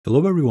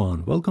Hello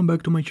everyone, welcome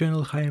back to my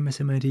channel Higher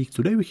Mathematics.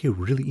 Today we have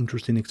really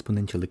interesting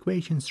exponential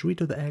equations 3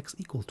 to the x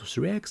equal to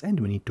 3x,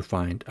 and we need to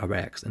find our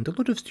x. And a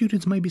lot of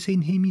students might be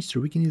saying, hey mister,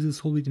 we can easily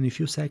solve it in a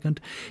few seconds,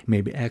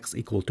 maybe x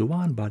equal to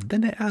 1, but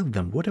then I ask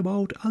them, what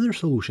about other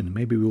solution?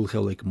 Maybe we will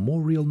have like more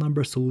real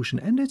number solution,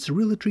 and it's a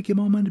really tricky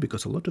moment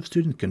because a lot of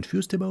students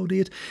confused about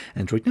it.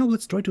 And right now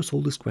let's try to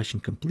solve this question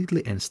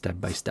completely and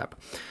step by step.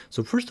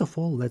 So first of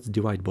all, let's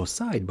divide both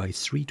sides by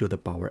 3 to the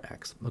power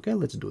x. Okay,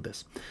 let's do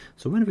this.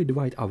 So when we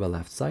divide our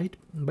left side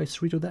by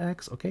 3 to the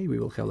x, okay, we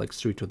will have like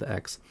 3 to the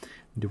x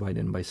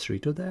divided by 3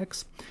 to the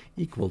x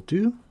equal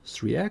to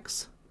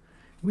 3x.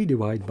 We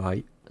divide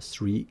by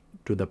 3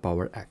 to the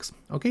power x.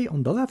 Okay,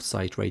 on the left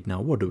side right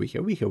now, what do we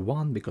have? We have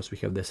 1 because we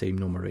have the same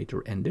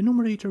numerator and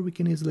denominator. We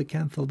can easily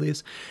cancel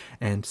this.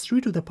 And 3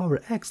 to the power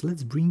x,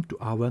 let's bring to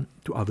our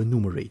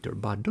numerator.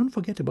 But don't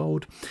forget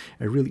about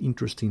a really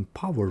interesting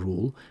power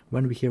rule.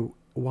 When we have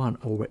 1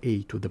 over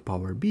a to the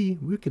power b,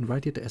 we can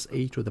write it as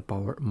a to the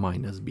power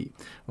minus b.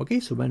 Okay,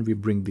 so when we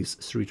bring this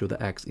 3 to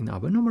the x in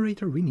our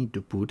numerator, we need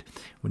to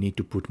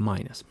put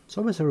minus.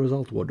 So as a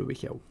result, what do we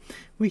have?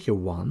 We have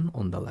 1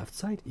 on the left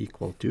side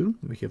equal to,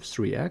 we have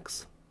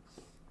 3x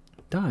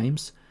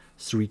times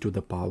 3 to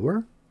the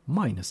power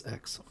minus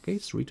x. Okay,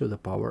 3 to the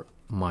power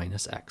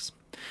minus x.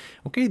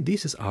 Okay,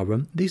 this is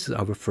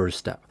our first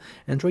step.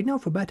 And right now,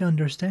 for better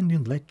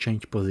understanding, let's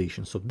change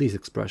position. So this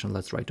expression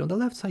let's write on the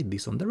left side,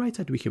 this on the right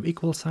side. We have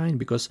equal sign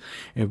because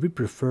we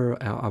prefer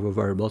our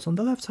variables on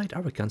the left side,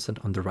 our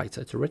constant on the right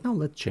side. So right now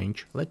let's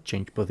change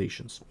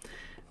positions.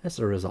 As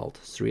a result,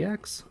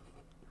 3x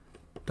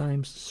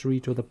times 3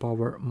 to the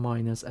power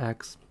minus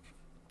x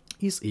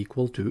is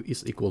equal to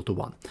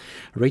 1.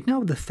 Right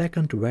now, the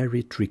second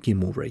very tricky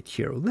move right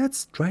here.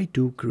 Let's try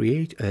to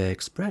create an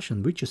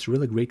expression which is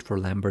really great for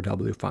Lambert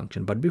W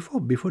function. But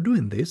before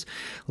doing this,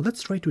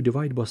 let's try to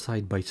divide both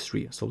sides by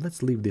 3. So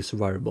let's leave these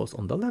variables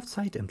on the left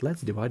side and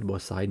let's divide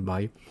both sides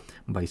by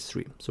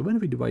 3. So when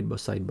we divide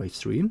both sides by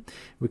 3,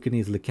 we can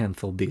easily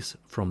cancel this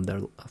from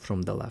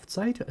the left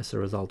side. As a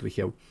result, we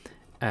have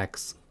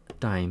x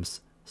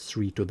times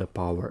 3 to the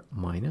power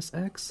minus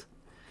x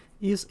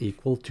is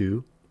equal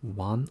to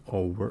 1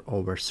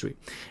 over 3.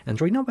 And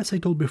right now, as I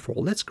told before,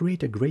 let's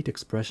create a great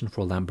expression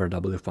for Lambert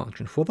W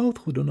function. For those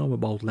who don't know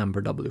about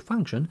Lambert W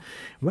function,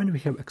 when we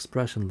have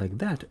expression like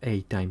that,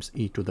 a times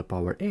e to the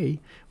power a,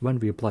 when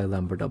we apply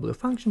Lambert W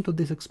function to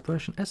this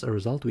expression, as a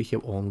result, we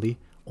have only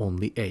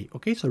a.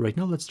 Okay, so right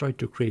now let's try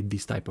to create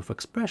these type of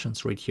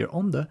expressions right here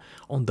on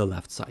the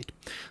left side.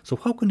 So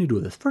how can we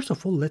do this? First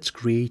of all, let's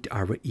create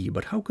our e.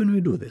 But how can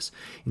we do this?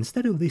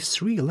 Instead of this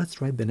 3,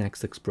 let's write the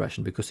next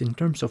expression, because in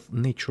terms of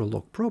natural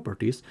log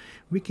properties,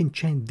 we can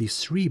change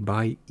this 3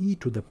 by e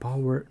to the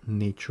power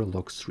natural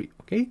log 3.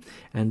 Okay,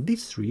 and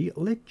this 3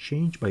 let's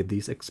change by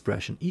this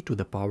expression e to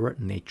the power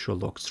natural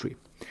log 3.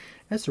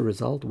 As a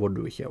result, what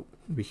do we have?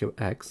 We have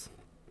x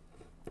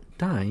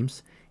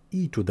times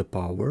e to the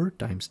power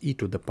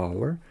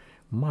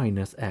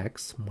minus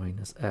x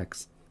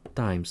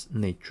times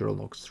natural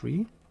log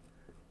 3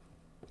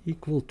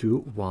 equal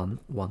to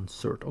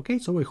 1/3. Okay,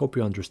 so I hope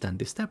you understand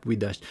this step. We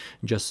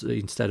just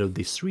instead of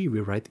this 3, we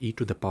write e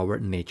to the power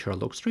natural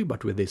log 3,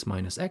 but with this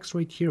minus x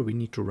right here, we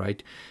need to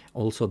write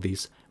also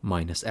this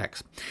minus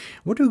x.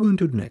 What are we going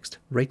to do next?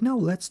 Right now,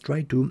 let's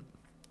try to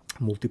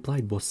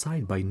multiply both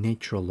sides by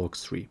natural log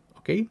 3.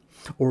 Okay,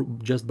 or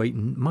just by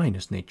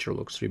minus natural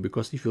log 3,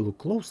 because if you look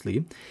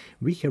closely,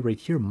 we have right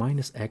here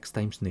minus x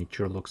times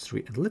natural log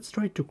 3. And let's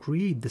try to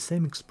create the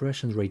same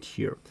expression right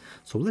here.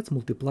 So let's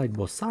multiply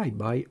both sides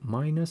by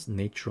minus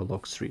natural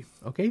log 3.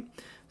 Okay,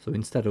 so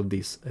instead of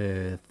this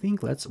thing,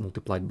 let's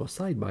multiply both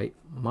sides by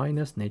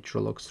minus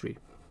natural log 3.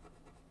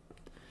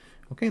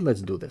 Okay,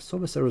 let's do this.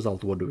 So as a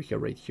result, what do we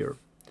have right here?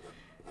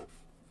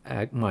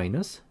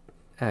 Minus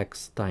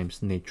x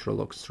times natural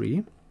log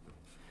 3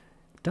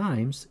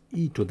 times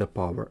e to the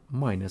power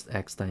minus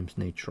x times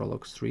natural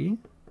log 3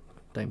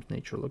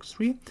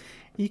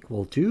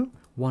 equal to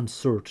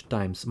 1/3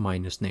 times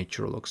minus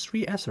natural log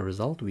 3. As a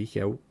result, we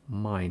have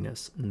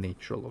minus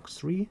natural log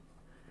 3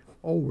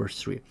 over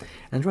 3.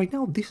 And right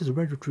now, this is a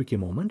very tricky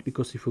moment,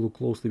 because if you look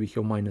closely, we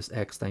have minus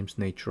x times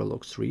natural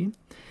log 3,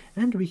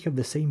 and we have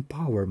the same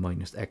power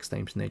minus x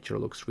times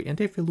natural log 3.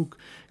 And if we look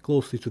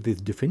closely to this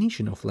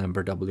definition of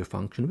Lambert W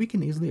function, we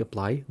can easily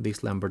apply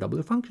this Lambert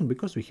W function,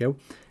 because we have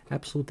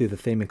absolutely the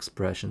same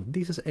expression.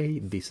 This is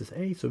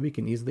a, so we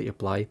can easily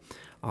apply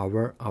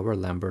our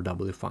Lambert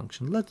W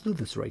function. Let's do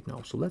this right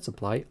now. So let's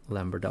apply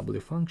Lambert W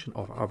function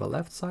of our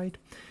left side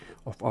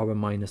of our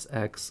minus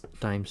x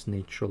times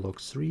natural log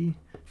 3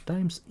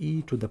 times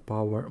e to the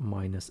power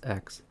minus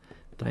x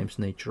times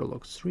natural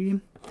log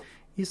 3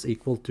 is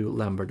equal to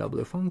Lambert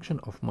W function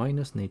of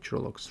minus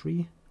natural log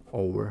 3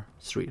 over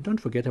 3. Don't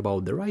forget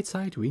about the right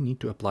side. We need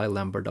to apply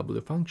Lambert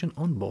W function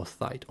on both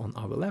sides, on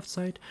our left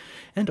side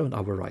and on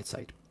our right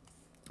side.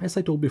 As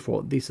I told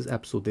before, this is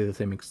absolutely the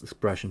same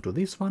expression to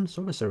this one.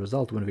 So as a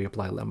result, when we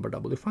apply Lambert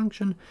W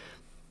function,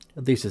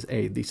 this is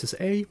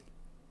a,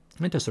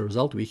 and as a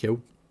result, we have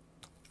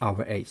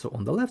our a. So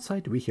on the left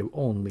side, we have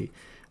only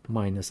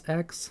minus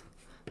x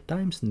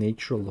times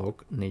natural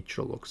log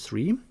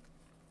 3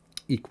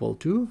 equal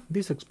to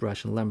this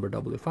expression lambda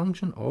w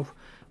function of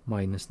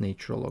minus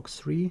natural log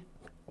 3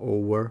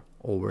 over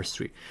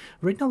 3.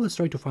 Right now let's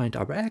try to find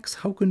our x.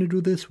 How can we do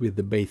this? With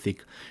the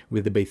basic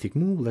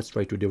move, let's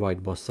try to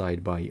divide both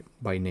sides by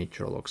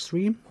natural log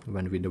 3.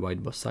 When we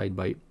divide both sides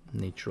by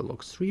natural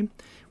log 3,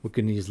 we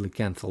can easily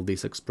cancel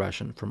this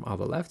expression from our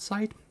left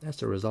side.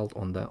 As a result,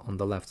 on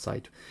the left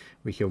side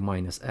we have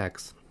minus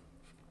x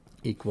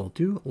equal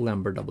to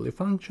lambda w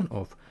function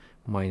of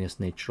minus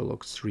natural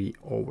log 3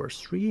 over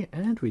 3,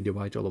 and we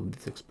divide all of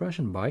this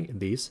expression by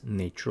this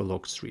natural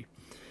log 3.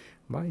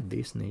 By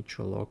this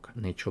natural log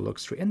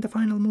 3. And the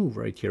final move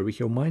right here, we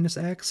have minus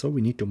x, so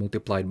we need to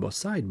multiply both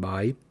sides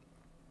by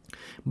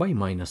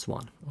minus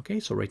 1. Okay,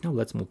 so right now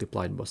let's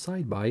multiply both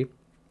sides by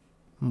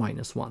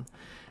minus 1.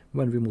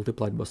 When we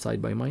multiply both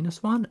sides by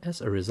minus 1,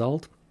 as a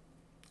result,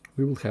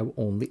 we will have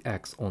only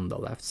x on the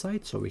left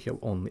side, so we have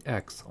only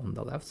x on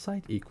the left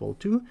side equal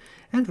to,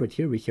 and right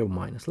here we have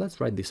minus. Let's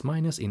write this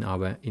minus in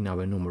our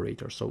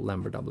numerator, so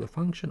lambda w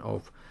function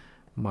of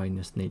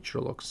minus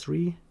natural log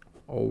 3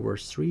 over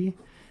 3,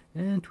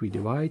 and we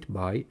divide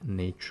by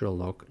natural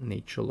log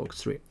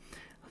 3.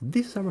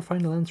 This is our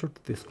final answer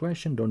to this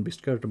question. Don't be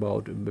scared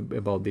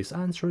about this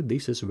answer.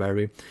 This is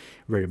very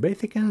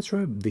basic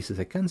answer. This is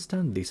a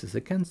constant, this is a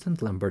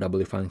constant, lambda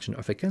w function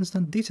of a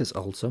constant. This is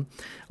also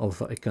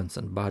a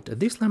constant, but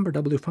this lambda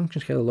w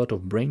function has a lot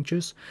of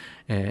branches,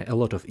 a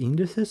lot of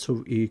indices,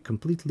 so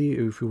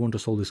if you want to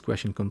solve this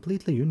question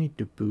completely, you need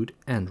to put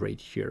and right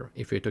here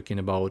if you're talking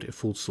about a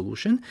full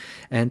solution.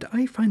 And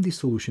I find this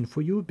solution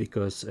for you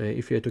because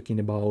if you're talking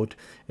about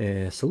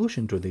a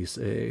solution to this,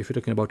 if you're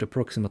talking about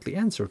approximately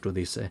answer to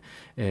this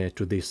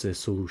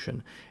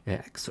solution,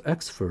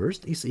 x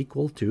first is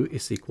equal to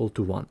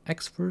 1.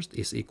 X first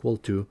is equal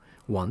to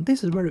 1.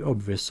 This is a very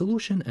obvious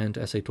solution, and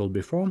as I told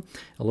before,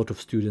 a lot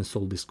of students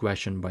solve this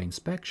question by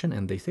inspection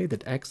and they say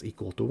that x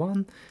equal to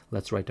 1.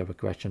 Let's write our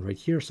question right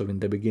here. So in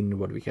the beginning,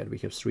 what we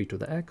have 3 to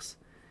the x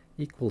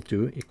equal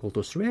to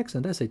 3x,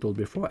 and as I told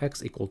before,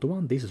 x equal to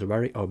 1. This is a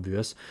very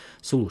obvious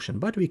solution,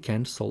 but we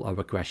can solve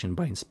our question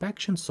by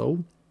inspection,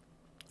 so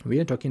we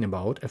are talking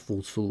about a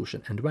full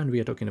solution. And when we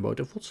are talking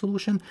about a full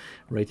solution,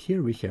 right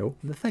here we have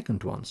the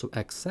second one. So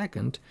x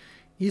second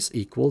is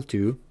equal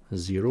to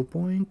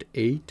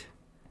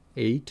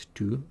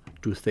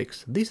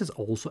 0.8826. This is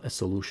also a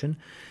solution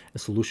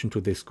to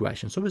this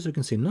question. So as you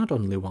can see, not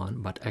only one,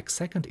 but x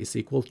second is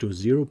equal to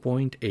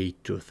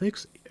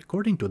 0.826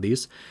 according to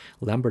this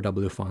lambda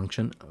w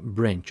function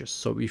branches.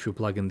 So if you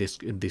plug in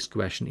this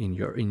question in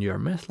your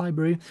math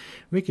library,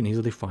 we can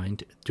easily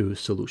find two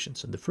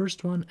solutions, the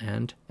first one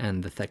and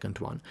the second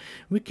one.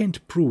 We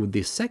can't prove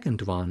this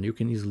second one. You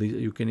can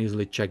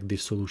easily check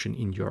this solution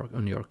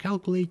on your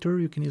calculator.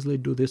 You can easily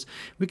do this.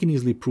 We can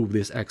easily prove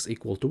this x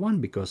equal to 1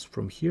 because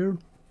from here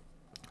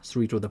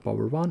 3 to the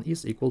power 1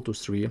 is equal to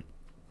 3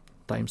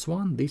 times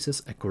 1. This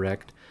is a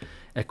correct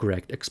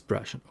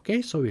expression.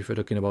 Okay, so if you're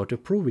talking about a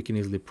proof, we can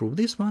easily prove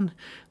this one.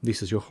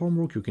 This is your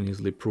homework. You can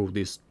easily prove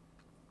this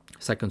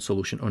second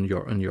solution on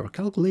your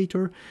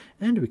calculator,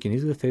 and we can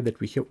easily say that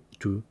we have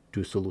two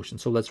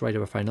solutions. So let's write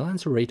our final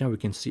answer. Right now we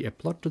can see a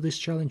plot to this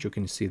challenge. You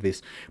can see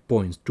these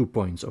points, 2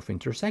 points of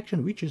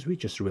intersection, which is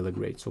really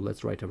great. So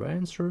let's write our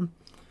answer.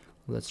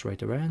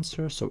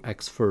 So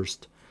x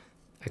first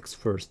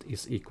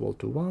is equal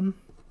to 1,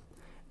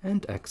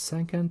 and x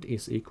second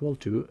is equal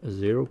to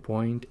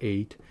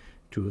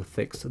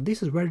 0.826.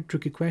 This is a very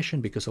tricky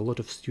question because a lot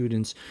of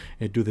students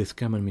do this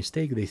common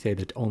mistake. They say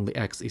that only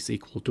x is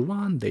equal to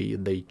 1.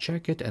 They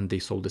check it and they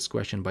solve this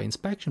question by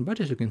inspection. But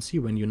as you can see,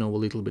 when you know a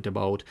little bit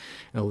about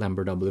a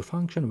lambda w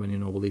function, when you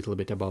know a little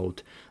bit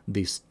about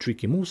these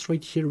tricky moves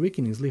right here, we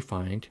can easily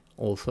find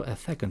also a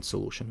second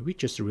solution,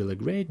 which is really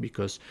great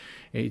because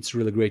it's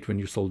really great when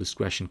you solve this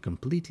question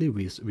completely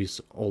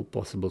with all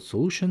possible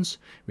solutions.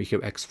 We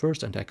have x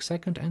first and x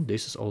second, and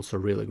this is also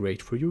really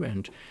great for you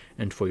and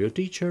for your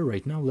teacher.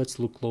 Right now let's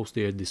look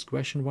closely at this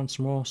question once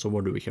more. So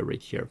what do we have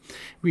right here?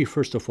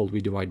 First of all, we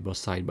divide both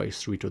sides by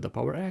 3 to the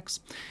power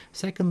x.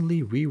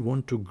 Secondly, we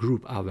want to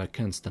group our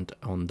constant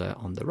on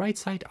the right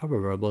side, our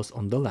variables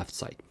on the left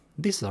side.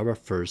 This is our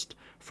first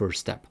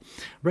step.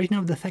 Right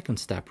now, the second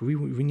step, we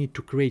need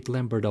to create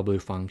lambda w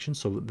function.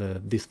 So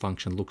this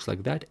function looks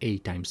like that, a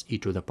times e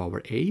to the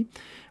power a.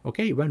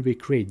 Okay, when we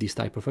create this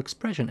type of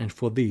expression, and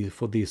for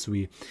this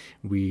we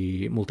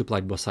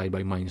multiplied both sides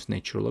by minus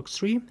natural log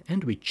 3,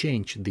 and we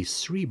change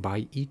this 3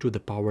 by e to the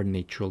power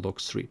natural log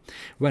 3.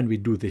 When we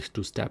do these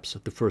two steps,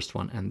 the first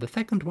one and the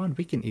second one,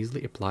 we can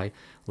easily apply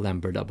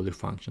lambda w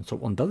function. So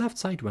on the left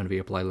side, when we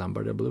apply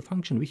lambda w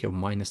function, we have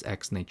minus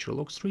x natural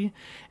log 3,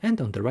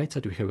 and on the right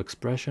side we have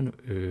expression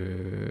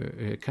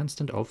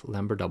constant of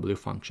lambda w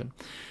function.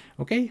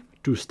 Okay,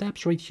 2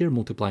 steps right here,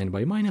 multiplying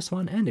by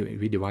 -1, and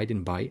we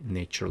dividing by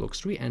nature log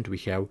 3, and we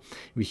have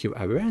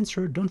our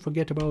answer. Don't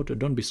forget about,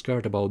 don't be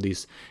scared about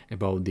this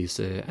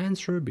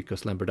answer,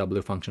 because Lambert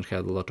W function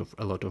had a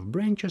lot of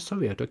branches. So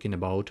we are talking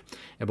about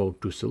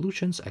 2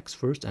 solutions, x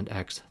first and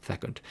x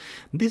second.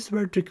 This is a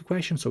very tricky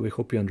question, so we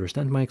hope you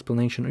understand my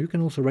explanation. You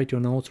can also write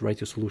your notes, write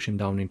your solution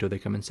down into the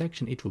comment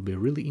section. It will be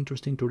really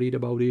interesting to read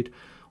about it.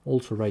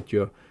 Also write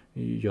your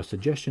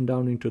suggestion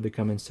down into the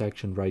comment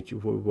section. Write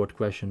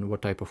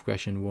what type of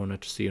question you wanted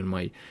to see on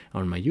my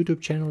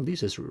YouTube channel.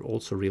 This is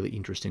also really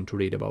interesting to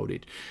read about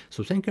it.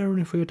 So thank you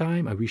everyone for your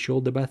time. I wish you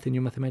all the best in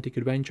your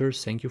mathematical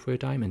adventures. Thank you for your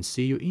time, and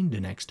see you in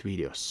the next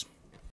videos.